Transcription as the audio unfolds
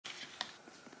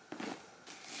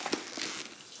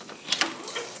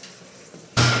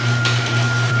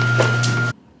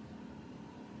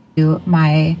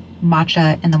my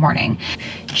matcha in the morning.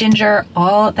 Ginger,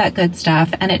 all that good stuff.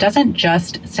 And it doesn't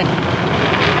just say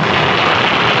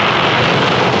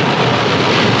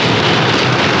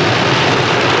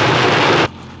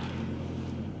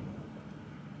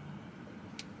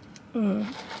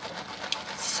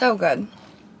so good.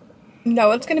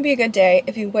 No, it's gonna be a good day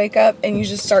if you wake up and you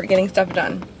just start getting stuff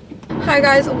done. Hi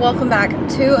guys, welcome back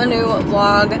to a new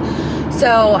vlog.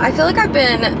 So I feel like I've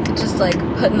been just like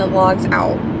putting the vlogs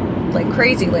out like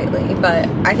crazy lately, but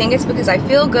I think it's because I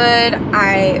feel good,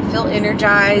 I feel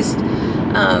energized, so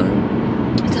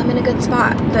I'm in a good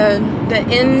spot. The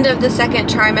end of the second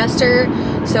trimester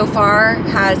so far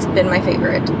has been my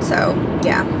favorite, so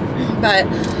yeah. But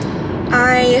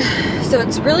so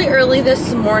it's really early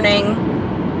this morning.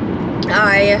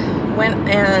 I went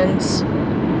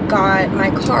and got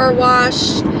my car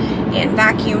washed and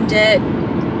vacuumed it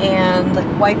and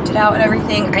like wiped it out and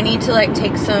everything. I need to like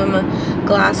take some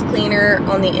glass cleaner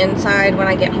on the inside when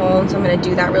I get home, so I'm gonna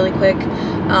do that really quick.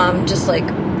 Just like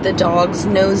the dog's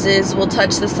noses will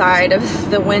touch the side of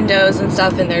the windows and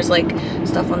stuff, and there's like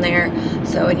stuff on there,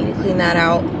 so I need to clean that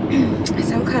out. I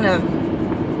sound kind of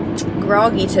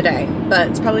groggy today, but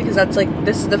it's probably because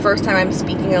this is the first time I'm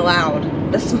speaking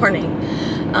aloud this morning.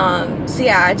 So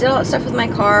yeah, I did all that stuff with my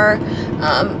car.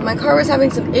 My car was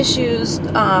having some issues,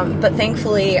 but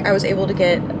thankfully I was able to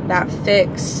get that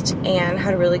fixed and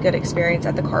had a really good experience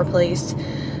at the car place.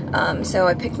 So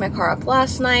I picked my car up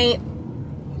last night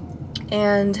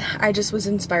and I just was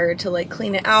inspired to like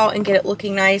clean it out and get it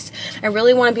looking nice. I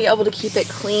really want to be able to keep it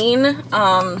clean.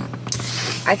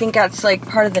 I think that's like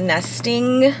part of the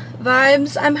nesting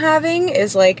vibes I'm having,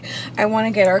 is like I want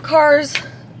to get our cars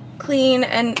clean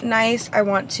and nice. I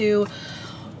want to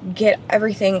get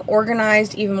everything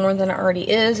organized even more than it already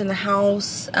is in the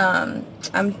house.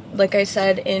 I'm, like I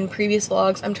said in previous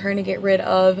vlogs, I'm trying to get rid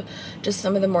of just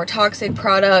some of the more toxic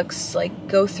products, like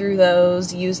go through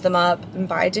those, use them up, and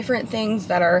buy different things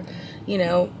that are, you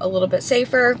know, a little bit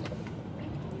safer.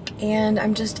 And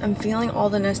I'm feeling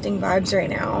all the nesting vibes right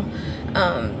now.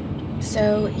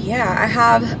 So yeah, I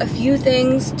have a few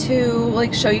things to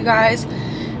like show you guys.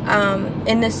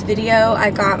 In this video, I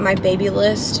got my baby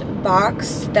list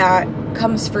box that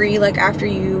comes free like after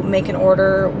you make an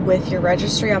order with your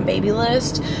registry on baby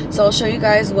list. So I'll show you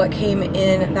guys what came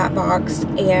in that box,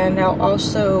 and I'll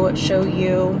also show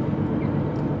you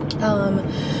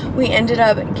we ended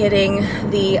up getting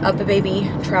the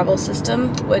Up-A-Baby travel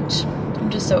system, which I'm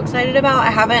just so excited about.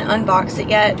 I haven't unboxed it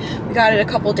yet. We got it a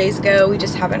couple days ago. We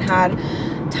just haven't had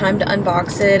time to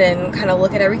unbox it and kind of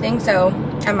look at everything, so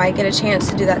I might get a chance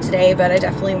to do that today, but I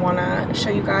definitely want to show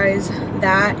you guys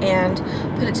that and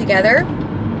put it together.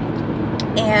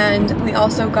 And we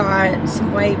also got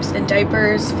some wipes and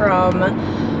diapers from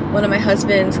one of my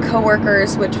husband's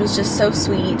co-workers, which was just so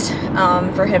sweet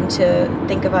for him to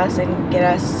think of us and get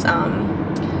us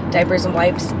diapers and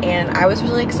wipes. And I was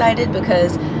really excited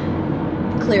because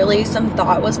clearly some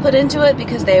thought was put into it,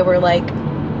 because they were like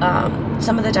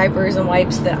some of the diapers and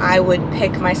wipes that I would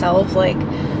pick myself, like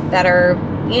that are,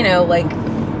 you know, like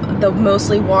the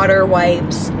mostly water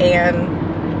wipes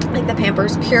and like the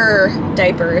Pampers Pure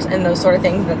diapers and those sort of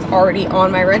things that's already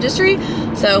on my registry.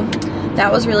 So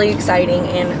that was really exciting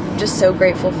and just so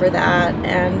grateful for that.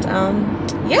 And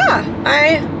yeah,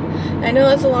 I know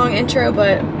that's a long intro,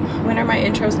 but when are my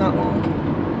intros not long?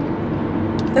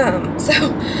 So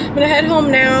I'm gonna head home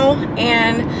now,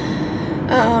 and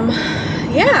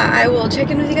yeah, I will check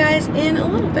in with you guys in a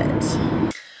little bit.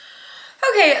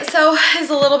 Okay, so it's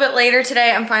a little bit later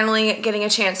today. I'm finally getting a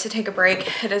chance to take a break.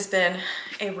 It has been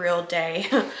a real day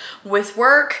with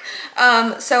work.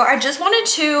 So I just wanted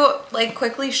to like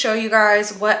quickly show you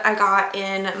guys what I got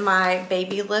in my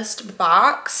baby list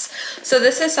box. So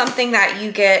this is something that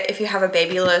you get if you have a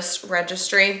baby list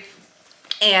registry,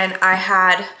 and I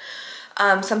had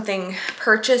something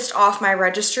purchased off my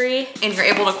registry, and you're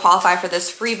able to qualify for this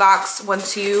free box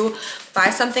once you buy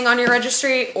something on your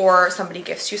registry or somebody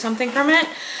gifts you something from it,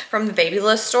 from the baby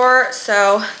list store.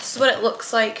 So this is what it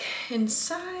looks like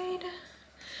inside,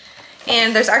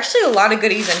 and there's actually a lot of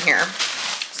goodies in here,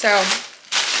 so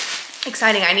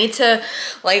exciting. I need to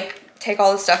like take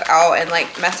all this stuff out and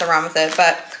like mess around with it.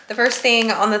 But the first thing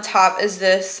on the top is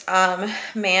this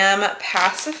MAM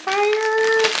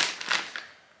pacifier.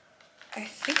 I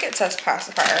think it says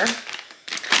pacifier.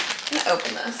 I'm gonna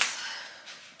open this.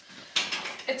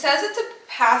 It says it's a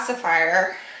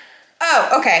pacifier.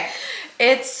 Oh, okay.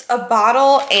 It's a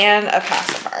bottle and a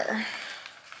pacifier.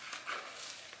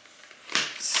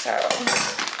 So,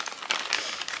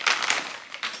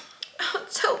 oh,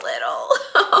 it's so little.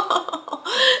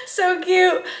 So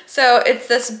cute. So it's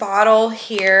this bottle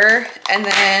here, and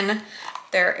then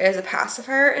there is a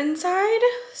pacifier inside.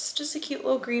 It's just a cute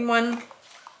little green one.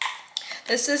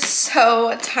 This is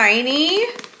so tiny,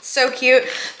 so cute.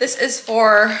 This is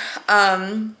for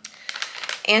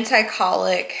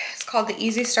anti-colic. It's called the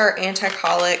Easy Start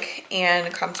Anti-Colic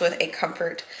and comes with a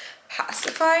comfort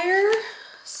pacifier.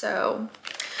 So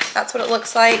that's what it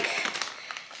looks like.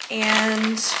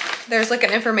 And there's like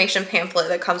an information pamphlet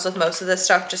that comes with most of this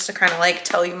stuff just to kind of like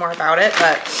tell you more about it,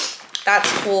 but that's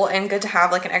cool and good to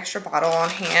have like an extra bottle on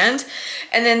hand.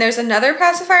 And then there's another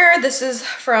pacifier. This is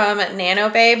from Nano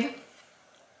Babe,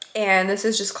 and this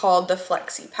is just called the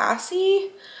Flexi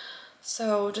Passy.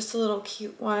 So just a little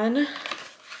cute one.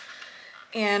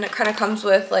 And it kind of comes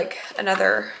with like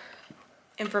another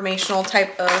informational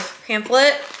type of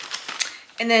pamphlet.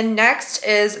 And then next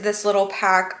is this little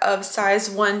pack of size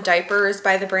 1 diapers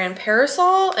by the brand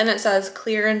Parasol, and it says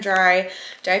clear and dry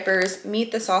diapers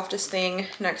meet the softest thing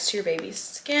next to your baby's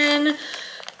skin.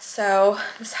 So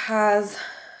this has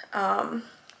I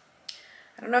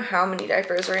don't know how many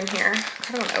diapers are in here. I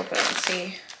kind of want to open it and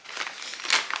see.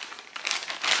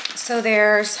 So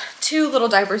there's 2 little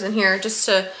diapers in here just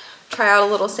to try out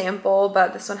a little sample,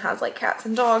 but this one has like cats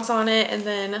and dogs on it, and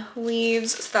then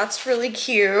leaves, so that's really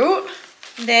cute.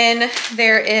 Then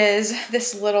there is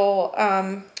this little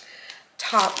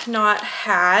top knot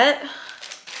hat.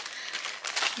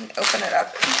 Let me open it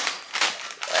up.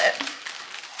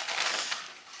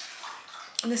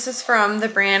 This is from the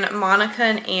brand Monica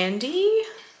and Andy.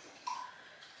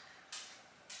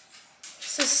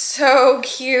 This is so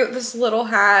cute, this little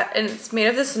hat, and it's made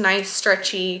of this nice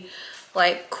stretchy,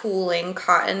 like cooling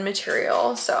cotton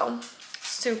material. So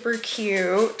super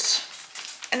cute.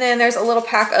 And then there's a little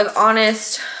pack of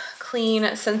Honest,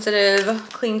 Clean, Sensitive,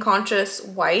 Clean Conscious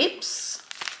wipes.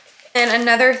 And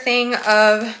another thing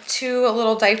of 2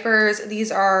 little diapers. These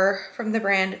are from the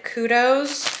brand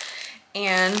Kudos,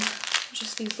 and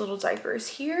just these little diapers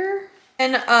here.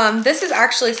 And this is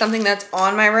actually something that's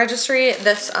on my registry,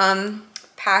 this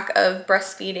pack of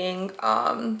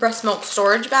breastfeeding breast milk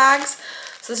storage bags.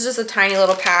 So this is just a tiny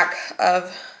little pack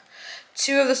of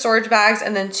 2 of the storage bags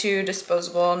and then 2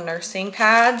 disposable nursing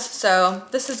pads. So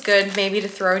this is good maybe to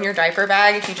throw in your diaper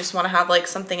bag if you just want to have like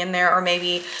something in there, or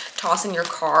maybe toss in your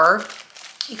car.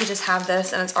 You could just have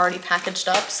this and it's already packaged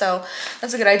up. So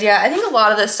that's a good idea. I think a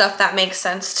lot of this stuff that makes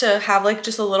sense to have like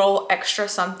just a little extra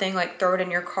something, like throw it in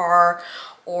your car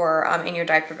or in your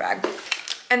diaper bag.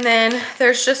 And then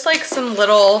there's just like some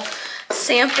little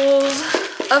samples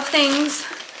of things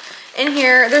in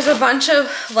here. There's a bunch of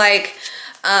like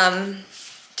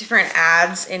different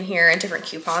ads in here and different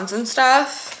coupons and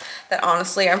stuff that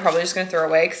honestly I'm probably just gonna throw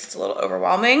away because it's a little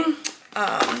overwhelming.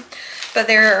 But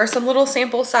there are some little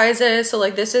sample sizes. So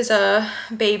like this is a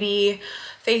baby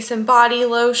face and body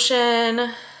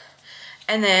lotion,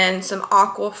 and then some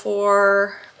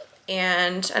Aquaphor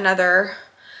and another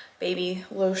baby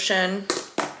lotion.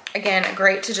 Again,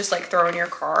 great to just like throw in your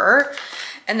car.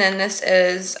 And then this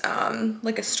is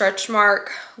like a stretch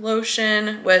mark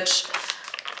lotion, which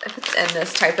if it's in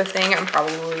this type of thing, I'm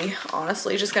probably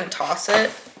honestly just gonna toss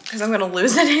it because I'm gonna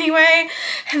lose it anyway.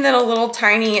 And then a little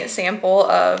tiny sample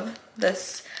of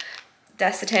this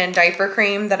Desitin diaper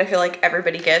cream that I feel like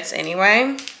everybody gets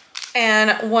anyway.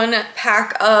 And 1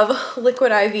 pack of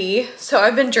liquid IV. So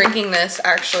I've been drinking this,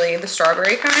 actually, the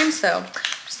strawberry kind. So I'm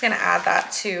just gonna add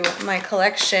that to my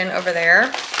collection over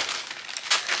there.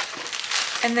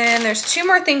 And then there's 2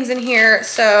 more things in here.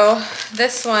 So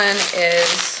this one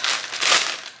is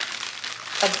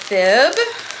a bib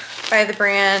by the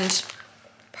brand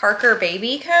Parker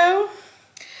Baby Co.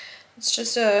 It's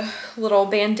just a little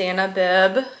bandana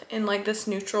bib in like this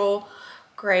neutral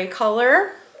gray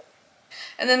color.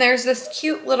 And then there's this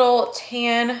cute little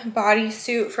tan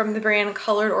bodysuit from the brand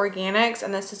Colored Organics,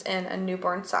 and this is in a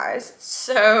newborn size. It's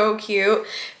so cute,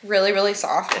 really, really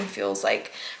soft, and feels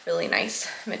like really nice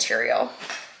material.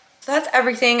 So that's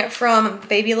everything from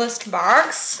Babylist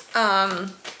box. I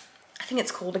think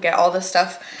it's cool to get all this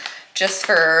stuff just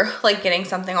for like getting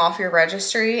something off your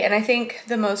registry. And I think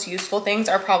the most useful things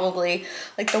are probably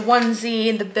like the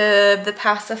onesie, the bib, the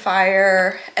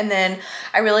pacifier, and then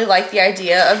I really like the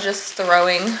idea of just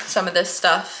throwing some of this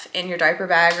stuff in your diaper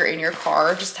bag or in your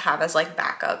car just to have as like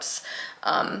backups,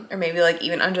 or maybe like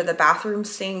even under the bathroom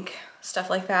sink, stuff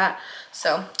like that.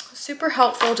 So super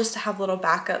helpful just to have little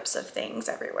backups of things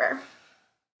everywhere.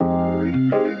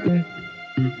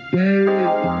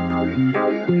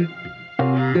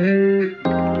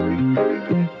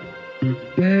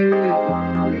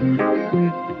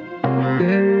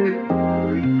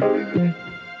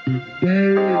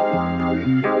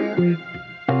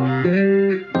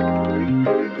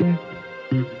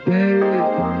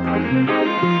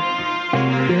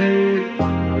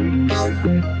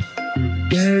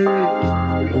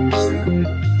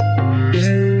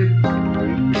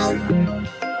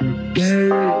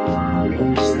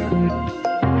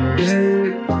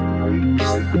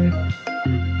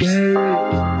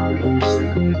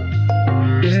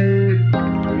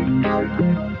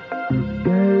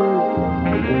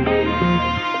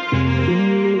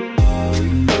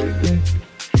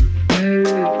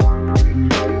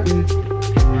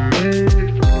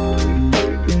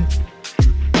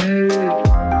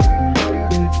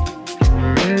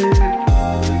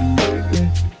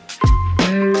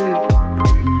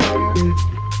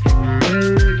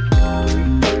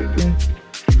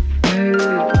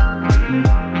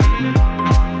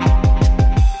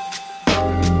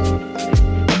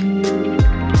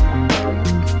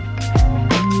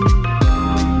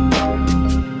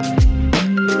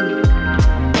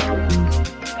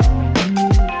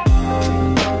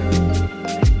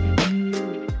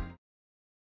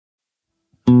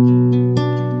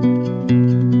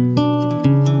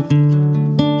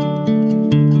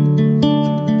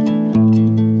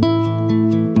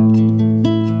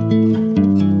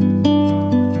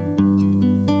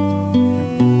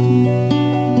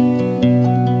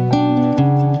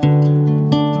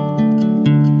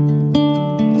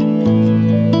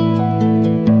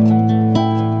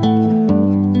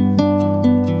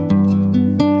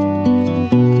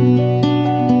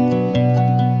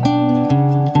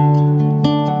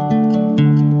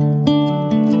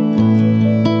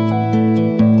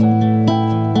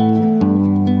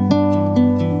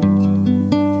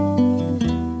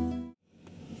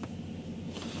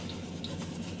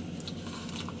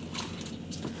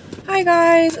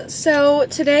 guys, so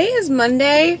today is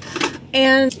Monday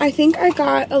and I think I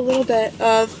got a little bit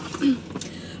of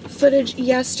footage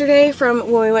yesterday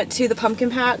from when we went to the pumpkin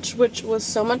patch, which was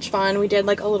so much fun. We did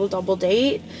like a little double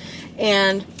date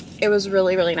and it was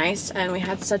really, really nice and we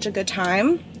had such a good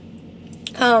time.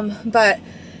 But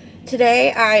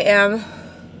today I am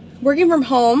working from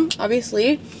home,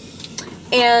 obviously,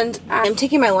 and I'm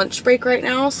taking my lunch break right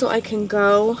now so I can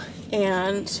go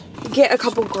and get a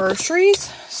couple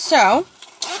groceries. So,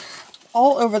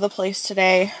 all over the place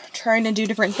today, trying to do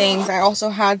different things. I also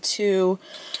had to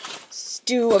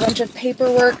do a bunch of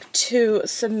paperwork to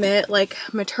submit like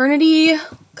maternity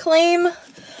claim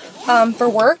for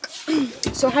work.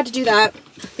 So I had to do that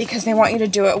because they want you to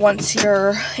do it once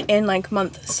you're in like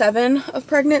month 7 of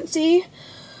pregnancy.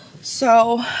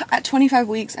 So at 25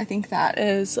 weeks, I think that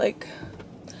is like,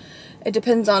 it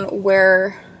depends on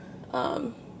where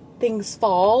things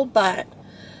fall, but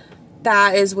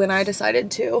that is when I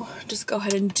decided to just go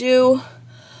ahead and do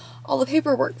all the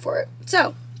paperwork for it.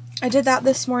 So I did that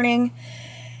this morning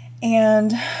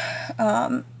and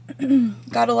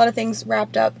got a lot of things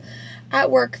wrapped up at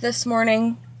work this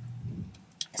morning.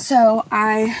 So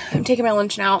I am taking my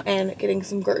lunch now and getting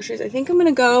some groceries. I think I'm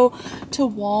gonna go to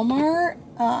Walmart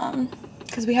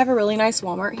because we have a really nice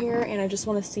Walmart here and I just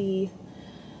want to see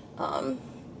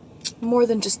more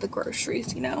than just the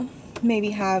groceries, you know,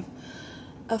 maybe have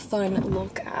a fun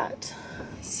look at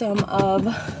some of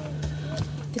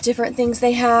the different things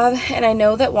they have. And I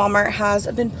know that Walmart has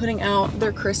been putting out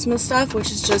their Christmas stuff,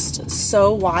 which is just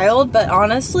so wild, but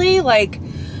honestly, like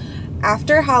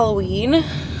after Halloween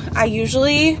I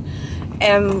usually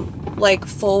am like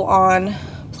full on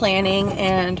planning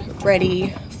and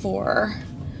ready for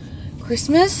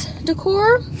Christmas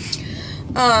decor.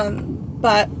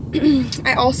 But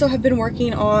I also have been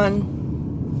working on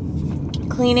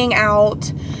cleaning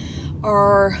out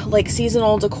our like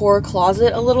seasonal decor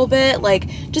closet a little bit, like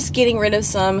just getting rid of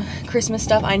some Christmas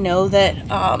stuff. I know that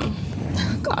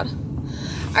God,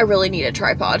 I really need a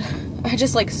tripod. I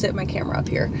just like sit my camera up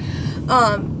here.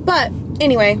 But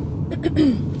anyway,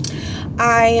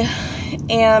 I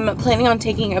am planning on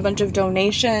taking a bunch of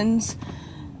donations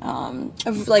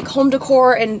of like home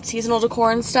decor and seasonal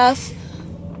decor and stuff.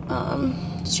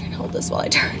 Just trying to hold this while I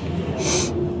turn.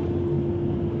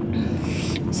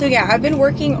 So yeah, I've been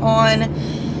working on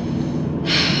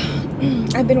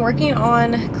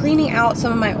cleaning out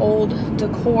some of my old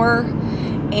decor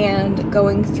and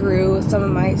going through some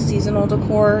of my seasonal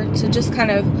decor to just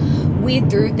kind of weed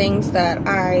through things that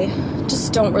I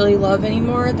just don't really love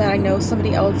anymore that I know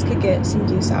somebody else could get some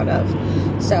use out of.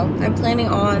 So I'm planning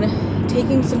on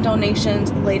taking some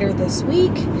donations later this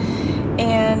week.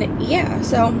 And yeah,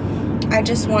 so I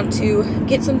just want to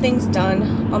get some things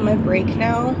done on my break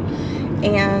now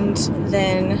and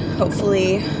then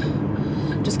hopefully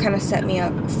just kind of set me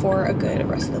up for a good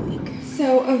rest of the week.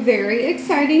 So a very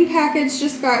exciting package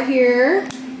just got here.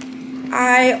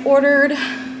 I ordered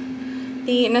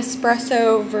the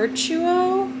Nespresso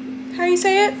Virtuo, how you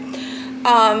say it?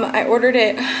 I ordered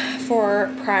it for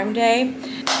Prime Day.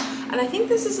 And I think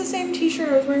this is the same t-shirt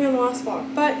I was wearing on the last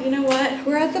vlog. But you know what?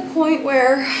 We're at the point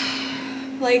where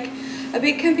like a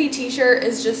big comfy t-shirt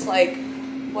is just like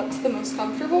what's the most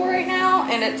comfortable right now,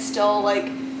 and it's still like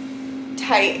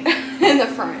tight in the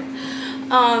front.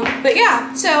 But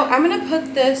yeah, so I'm gonna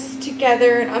put this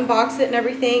together and unbox it and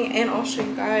everything, and I'll show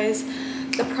you guys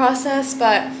the process.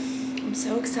 But I'm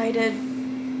so excited.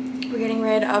 We're getting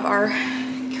rid of our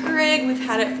Keurig. We've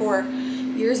had it for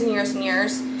years and years and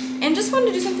years, and just wanted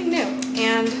to do something new,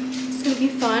 and it's gonna be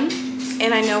fun.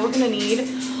 And I know we're gonna need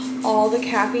all the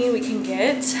caffeine we can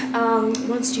get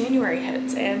once January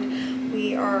hits and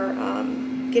we are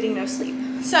getting no sleep.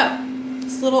 So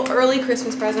it's a little early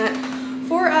Christmas present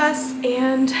for us.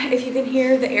 And if you can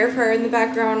hear the air fryer in the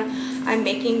background, I'm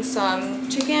making some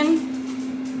chicken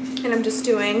and I'm just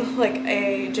doing like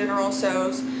a General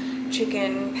Tso's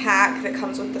chicken pack that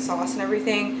comes with the sauce and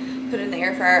everything, put it in the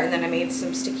air fryer, and then I made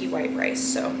some sticky white rice.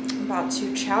 So I'm about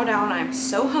to chow down. I'm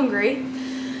so hungry.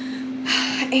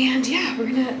 And yeah, we're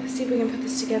gonna see if we can put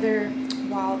this together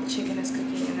while the chicken is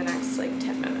cooking in the next like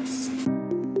 10 minutes.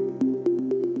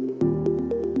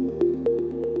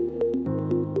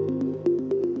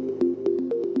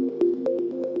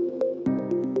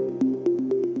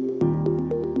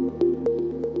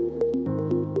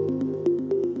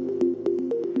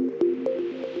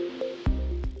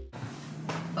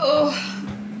 Oh.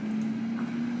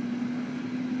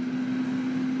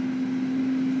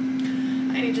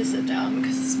 I need to sit down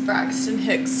because this Braxton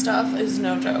Hicks stuff is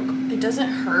no joke. It doesn't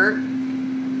hurt,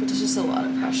 but it's just a lot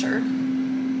of pressure.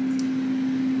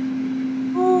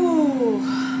 Oh,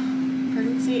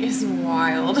 pregnancy consistency is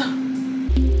wild.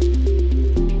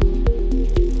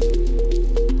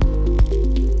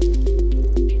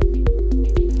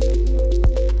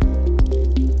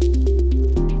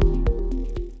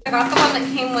 I got the one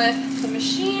that came with the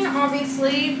machine,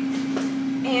 obviously,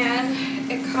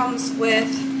 and it comes with,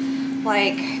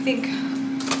 like, I think,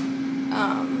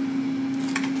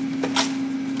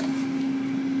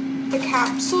 the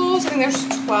capsules. I think there's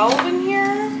 12 in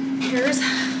here. Here's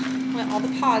what all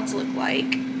the pods look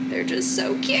like. They're just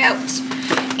so cute.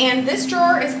 And this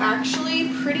drawer is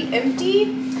actually pretty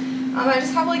empty. I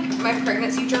just have like my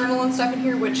pregnancy journal and stuff in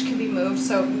here, which can be moved,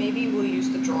 so maybe we'll use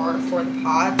the drawer for the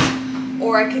pods.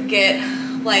 Or I could get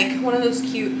like one of those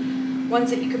cute ones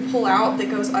that you can pull out that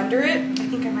goes under it. I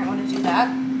think I might want to do that.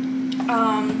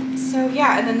 So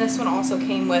yeah, and then this one also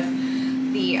came with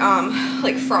the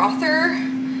like frother.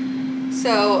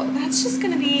 So that's just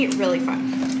gonna be really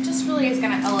fun. It just really is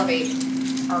gonna elevate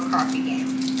our coffee game.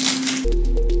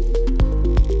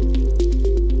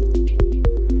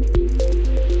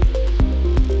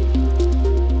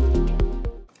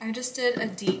 I just did a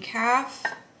decaf,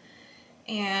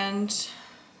 and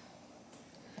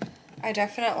I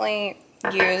definitely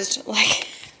used like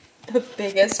the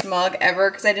biggest mug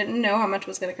ever because I didn't know how much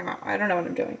was gonna come out. I don't know what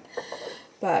I'm doing,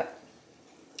 but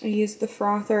I used the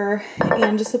frother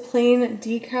and just a plain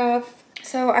decaf.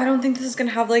 So I don't think this is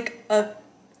gonna have like a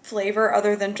flavor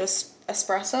other than just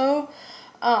espresso.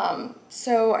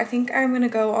 So I think I'm gonna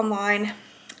go online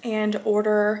and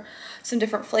order some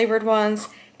different flavored ones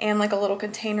and like a little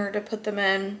container to put them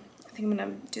in. I think I'm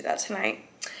gonna do that tonight.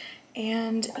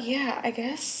 And yeah, I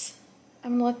guess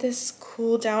I'm gonna let this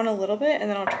cool down a little bit and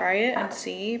then I'll try it and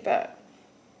see, but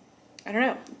I don't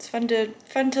know. It's fun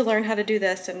to learn how to do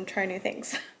this and try new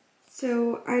things.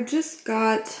 So I just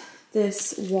got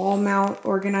this wall mount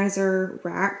organizer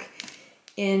rack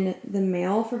in the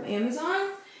mail from Amazon,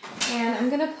 and I'm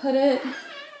gonna put it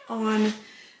on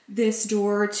this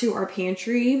door to our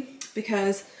pantry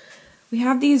because we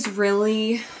have these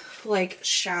really like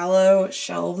shallow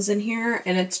shelves in here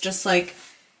and it's just like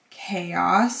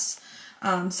chaos.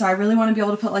 So I really want to be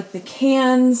able to put like the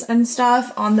cans and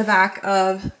stuff on the back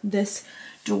of this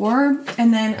door.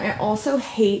 And then I also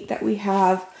hate that we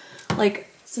have like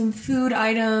some food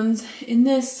items in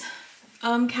this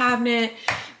cabinet.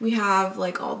 We have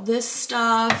like all this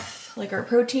stuff, like our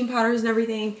protein powders and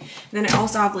everything. And then I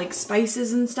also have like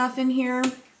spices and stuff in here.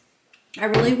 I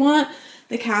really want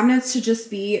the cabinets to just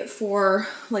be for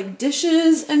like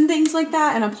dishes and things like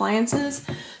that and appliances.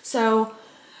 So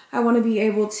I want to be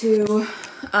able to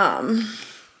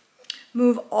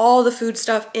move all the food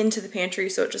stuff into the pantry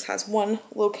so it just has one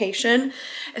location,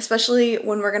 especially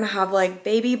when we're gonna have like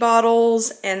baby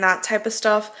bottles and that type of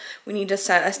stuff. We need to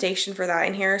set a station for that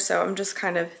in here. So I'm just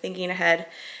kind of thinking ahead,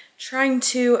 trying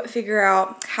to figure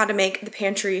out how to make the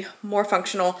pantry more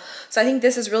functional. So I think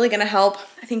this is really gonna help.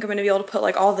 I think I'm gonna be able to put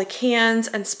like all the cans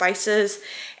and spices,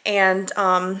 and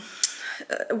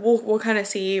we'll kind of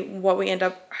see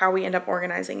how we end up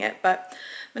organizing it. But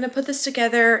I'm gonna put this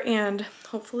together and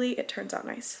hopefully it turns out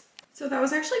nice. So that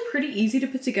was actually pretty easy to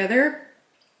put together,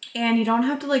 and you don't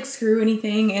have to like screw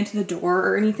anything into the door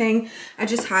or anything. I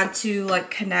just had to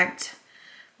like connect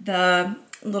the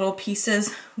little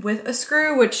pieces with a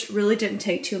screw, which really didn't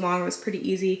take too long. It was pretty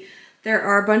easy. There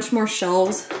are a bunch more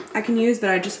shelves I can use, but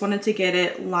I just wanted to get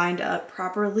it lined up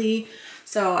properly.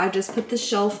 So I just put the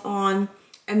shelf on,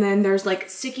 and then there's like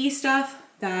sticky stuff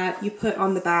that you put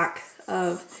on the back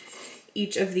of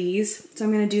each of these. So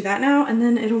I'm gonna do that now, and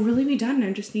then it'll really be done.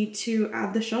 I just need to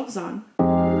add the shelves on.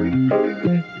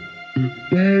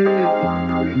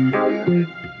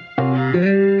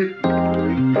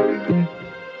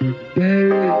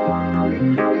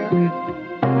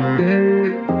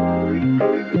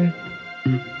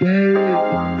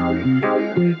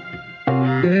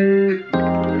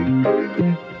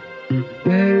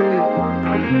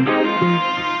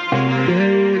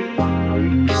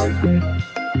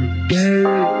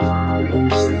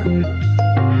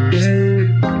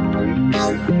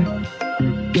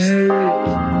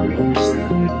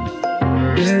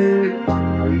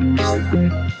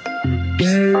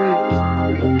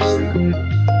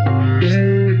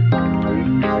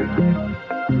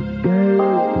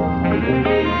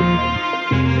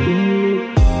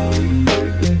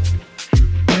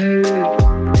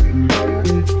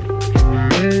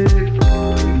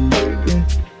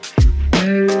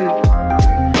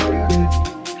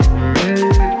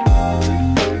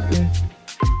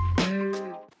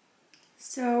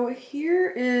 So here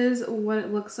is what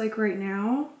it looks like right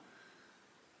now.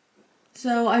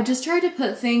 So I just tried to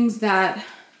put things that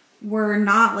were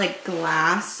not like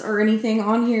glass or anything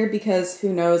on here because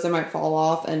who knows, they might fall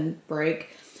off and break.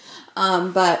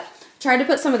 But tried to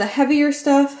put some of the heavier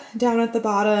stuff down at the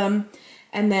bottom,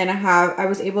 and then I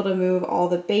was able to move all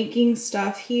the baking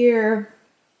stuff here,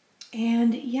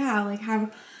 and yeah, like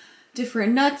have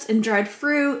different nuts and dried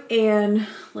fruit and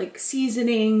like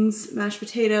seasonings, mashed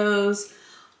potatoes,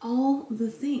 all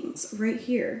the things right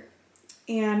here.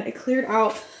 And it cleared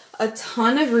out a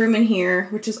ton of room in here,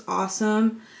 which is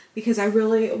awesome because I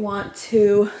really want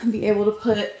to be able to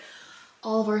put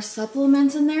all of our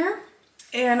supplements in there.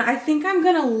 And I think I'm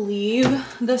gonna leave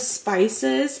the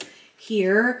spices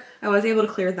here. I was able to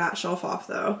clear that shelf off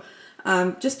though,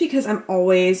 just because I'm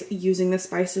always using the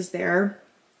spices there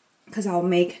because I'll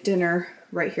make dinner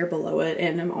right here below it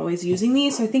and I'm always using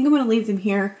these. So I think I'm gonna leave them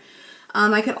here.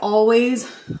 I could always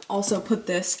also put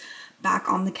this back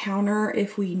on the counter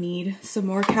if we need some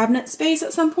more cabinet space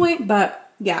at some point.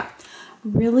 But yeah,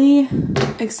 really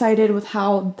excited with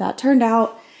how that turned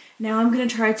out. Now I'm gonna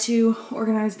try to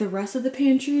organize the rest of the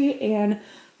pantry and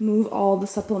move all the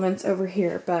supplements over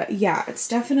here. But yeah, it's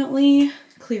definitely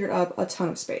cleared up a ton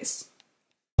of space.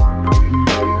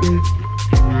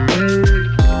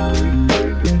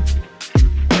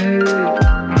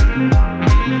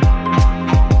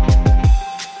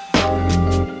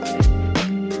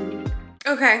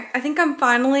 Okay, I think I'm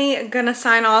finally gonna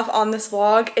sign off on this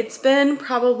vlog. It's been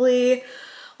probably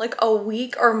like a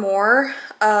week or more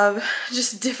of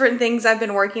just different things I've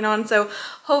been working on. So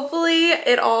hopefully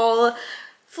it all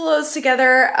flows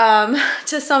together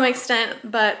to some extent,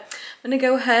 but I'm gonna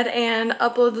go ahead and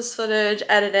upload this footage,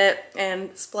 edit it,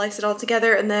 and splice it all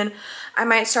together, and then I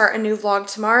might start a new vlog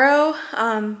tomorrow.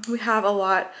 We have a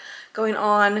lot going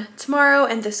on tomorrow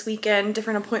and this weekend,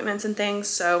 different appointments and things,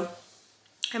 so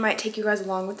I might take you guys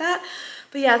along with that.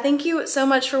 But yeah, thank you so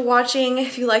much for watching.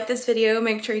 If you like this video,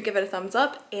 make sure you give it a thumbs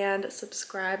up and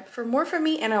subscribe for more from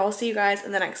me, and I will see you guys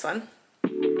in the next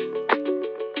one.